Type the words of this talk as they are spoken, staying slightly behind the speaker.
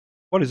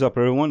What is up,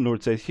 everyone?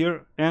 Northside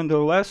here. And the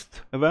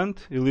last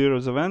event,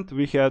 Lliira's event,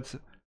 we had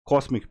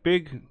Cosmic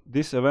Pig.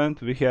 This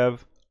event we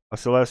have a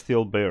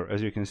Celestial Bear.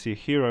 As you can see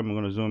here, I'm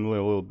going to zoom in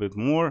a little bit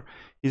more.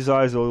 His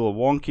eyes are a little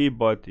wonky,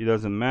 but it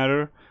doesn't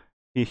matter.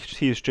 He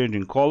is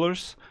changing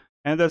colors,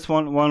 and that's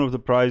one of the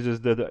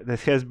prizes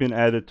that has been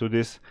added to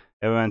this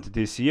event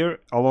this year,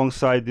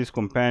 alongside this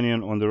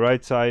companion on the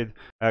right side,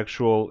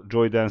 actual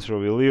Joy Dancer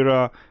of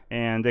Lliira.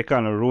 And they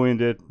kind of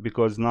ruined it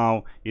because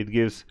now it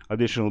gives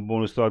additional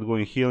bonus to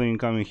outgoing healing,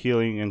 incoming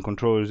healing, and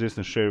control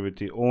resistance shared with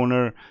the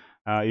owner.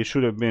 It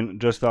should have been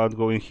just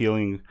outgoing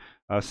healing,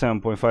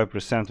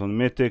 7.5% on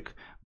Mythic,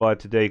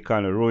 but they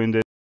kind of ruined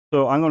it.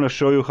 So I'm going to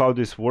show you how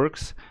this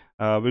works.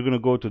 We're going to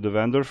go to the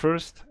vendor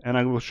first, and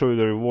I will show you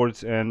the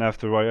rewards, and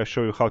after I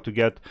show you how to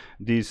get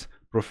these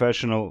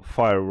professional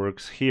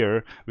fireworks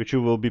here, which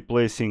you will be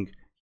placing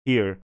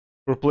here.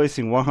 For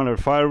placing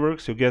 100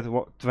 fireworks, you get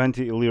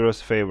 20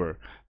 Lliira's favor.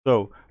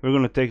 So we're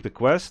going to take the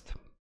quest,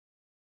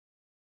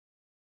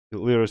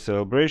 Lliira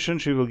Celebration.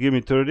 She will give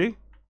me 30.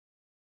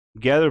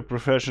 Gather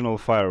professional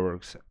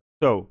fireworks.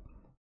 So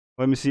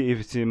let me see if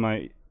it's in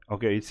my,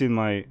 okay, it's in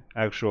my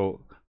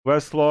actual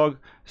quest log.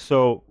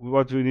 So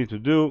what we need to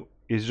do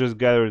is just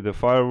gather the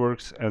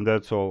fireworks, and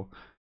that's all.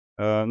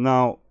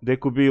 Now they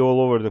could be all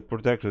over the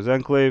Protector's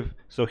Enclave.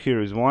 So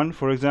here is one,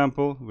 for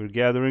example. We're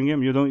gathering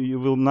him. You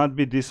will not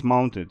be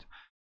dismounted,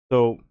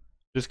 so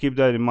just keep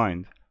that in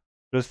mind.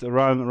 Just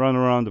run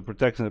around the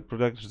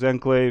Protector's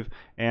Enclave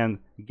and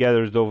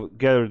gather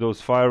those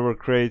firework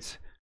crates.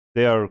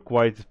 They are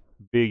quite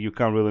big. You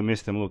can't really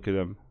miss them. Look at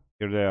them.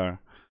 Here they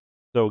are.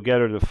 So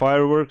gather the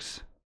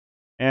fireworks,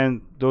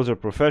 and those are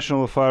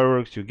professional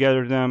fireworks. You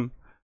gather them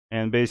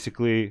and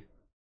basically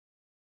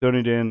turn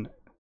it in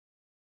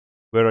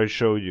where I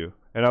showed you,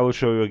 and I will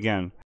show you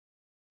again.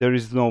 There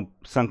is no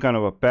some kind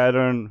of a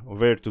pattern of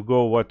where to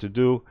go, what to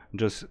do.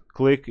 Just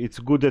click. It's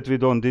good that we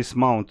don't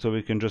dismount, so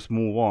we can just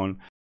move on.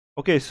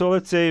 Okay, so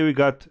let's say we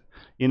got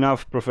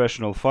enough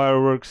professional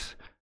fireworks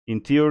in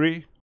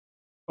theory.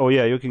 Oh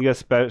yeah, you can get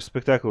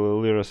spectacular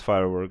Lliira's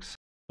fireworks.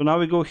 So now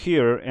we go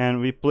here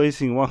and we're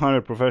placing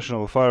 100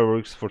 professional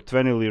fireworks for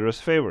 20 Lliira's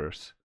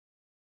favors.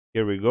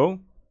 Here we go.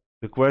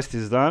 The quest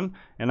is done,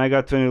 and I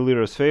got 20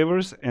 Lliira's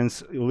favors and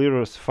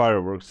Lliira's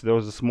fireworks. There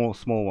was a small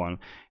one,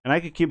 and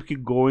I can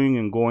keep going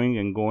and going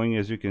and going,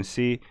 as you can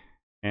see,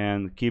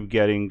 and keep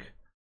getting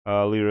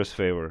Lliira's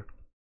favor.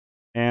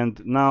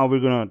 And now we're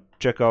gonna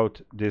check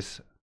out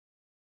this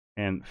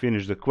and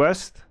finish the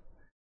quest,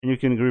 and you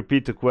can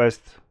repeat the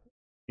quest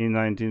in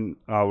 19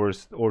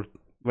 hours or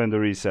when the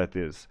reset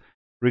is.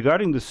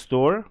 Regarding the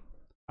store,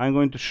 I'm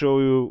going to show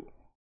you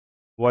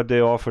what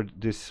they offered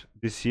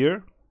this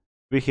year.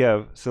 We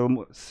have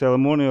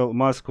Ceremonial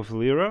Mask of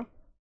Lliira,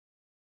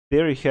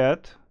 Fairy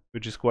Hat,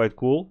 which is quite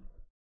cool,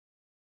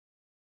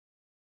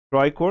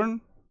 Tricorn.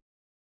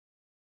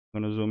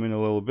 I'm gonna zoom in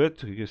a little bit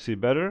so you can see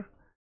better.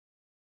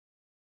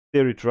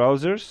 Fairy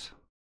Trousers,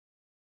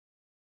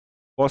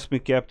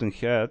 Cosmic Captain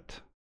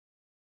Hat,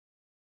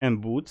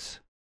 and boots.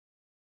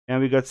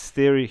 And we got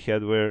Starry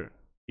Headwear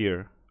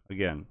here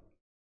again.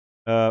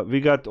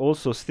 We got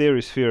also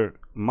Starry Sphere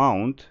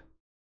mount,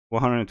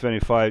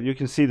 125. You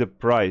can see the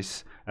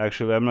price.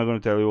 Actually, I'm not going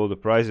to tell you all the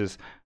prices.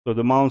 So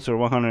the mounts are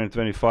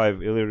 125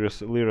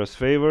 Lliira's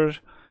favor,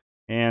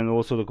 and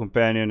also the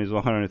companion is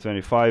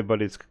 125,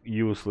 but it's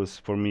useless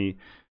for me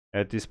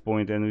at this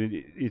point, and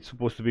it's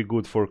supposed to be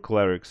good for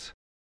clerics.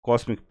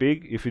 Cosmic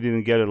Pig, if you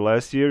didn't get it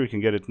last year, you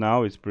can get it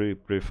now. It's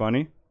pretty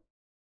funny.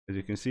 As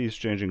you can see, it's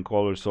changing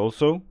colors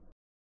also.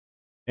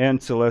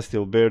 And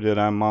Celestial Bear that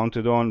I'm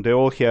mounted on. They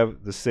all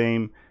have the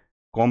same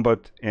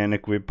combat and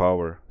equip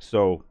power.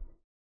 So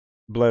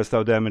blast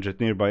out damage at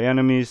nearby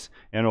enemies,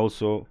 and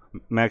also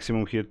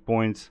maximum hit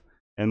points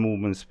and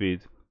movement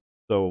speed.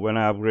 So when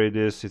I upgrade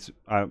this,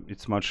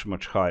 it's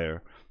much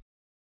higher.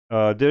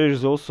 There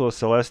is also a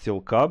Celestial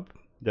Cub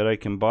that I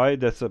can buy.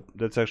 That's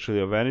actually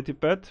a vanity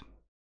pet,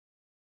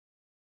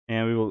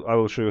 and I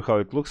will show you how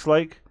it looks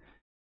like.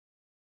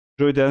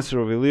 Joy Dancer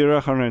of Lliira,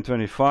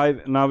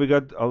 125. Now we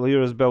got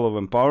Lliira's Bell of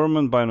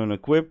Empowerment, bind on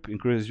equip,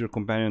 increases your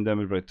companion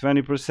damage by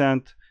 20.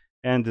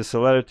 And the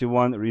celerity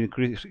one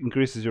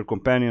increases your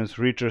companion's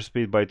reacher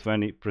speed by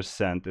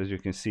 20%. As you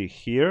can see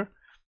here,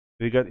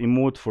 we got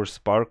emote for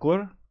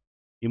Sparkler,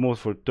 emote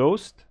for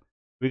Toast.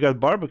 We got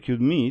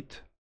barbecued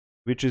meat,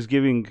 which is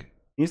giving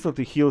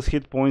instantly heals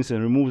hit points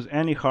and removes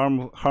any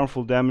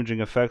harmful damaging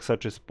effects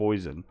such as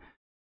poison.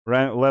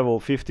 Level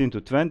 15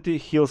 to 20,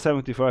 heal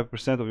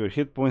 75% of your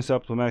hit points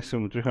up to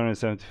maximum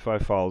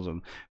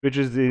 375,000, which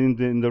is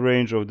in the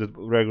range of the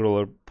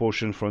regular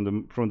potion from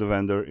the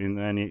vendor in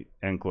any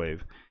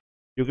enclave.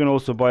 You can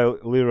also buy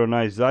Lliira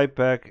Nice Die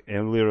Pack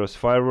and Lliira's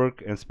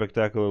Firework and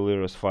Spectacular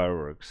Lliira's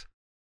Fireworks.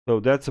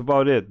 So that's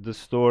about it. The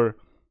store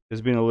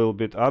has been a little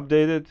bit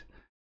updated,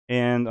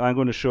 and I'm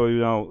going to show you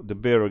now the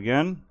bear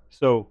again.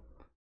 So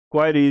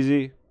quite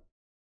easy.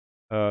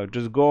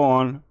 Just go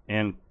on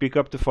and pick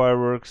up the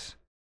fireworks.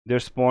 They're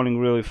spawning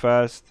really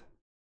fast,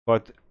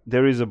 but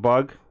there is a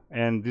bug,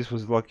 and this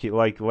was lucky.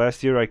 Like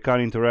last year, I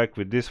can't interact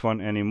with this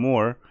one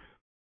anymore.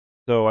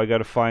 So I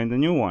gotta find a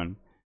new one.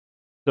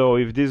 So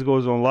if this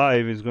goes on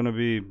live, it's gonna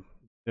be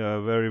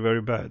very,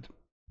 very bad.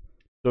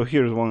 So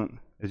here's one.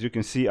 As you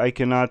can see, I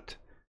cannot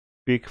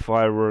pick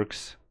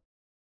fireworks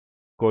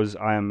because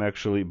I am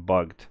actually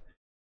bugged.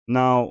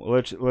 Now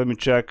let me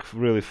check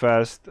really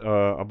fast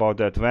about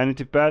that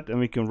vanity pad, and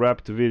we can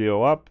wrap the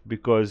video up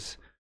because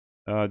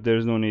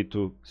there's no need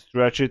to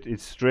stretch it.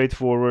 It's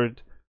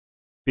straightforward.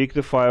 Pick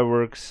the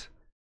fireworks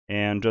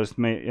and just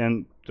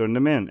turn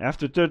them in.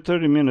 After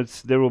 30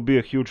 minutes, there will be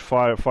a huge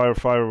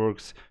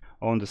fireworks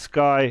on the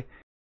sky.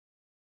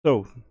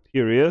 So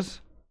here he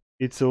is.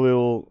 It's a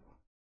little,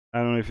 I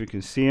don't know if you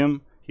can see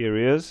him. Here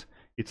he is.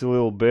 It's a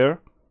little bear,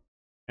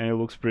 and it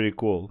looks pretty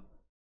cool.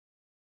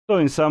 So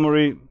in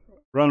summary,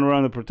 run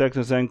around the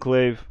Protectors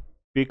Enclave,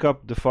 pick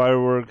up the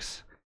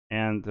fireworks,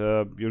 and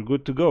you're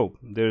good to go.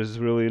 There's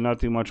really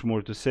nothing much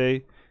more to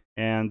say,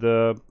 and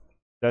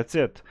that's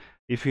it.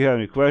 If you have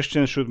any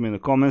questions, shoot me in the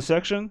comment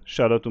section.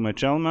 Shout out to my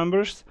channel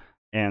members,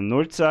 and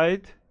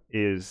Northside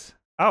is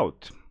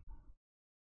out.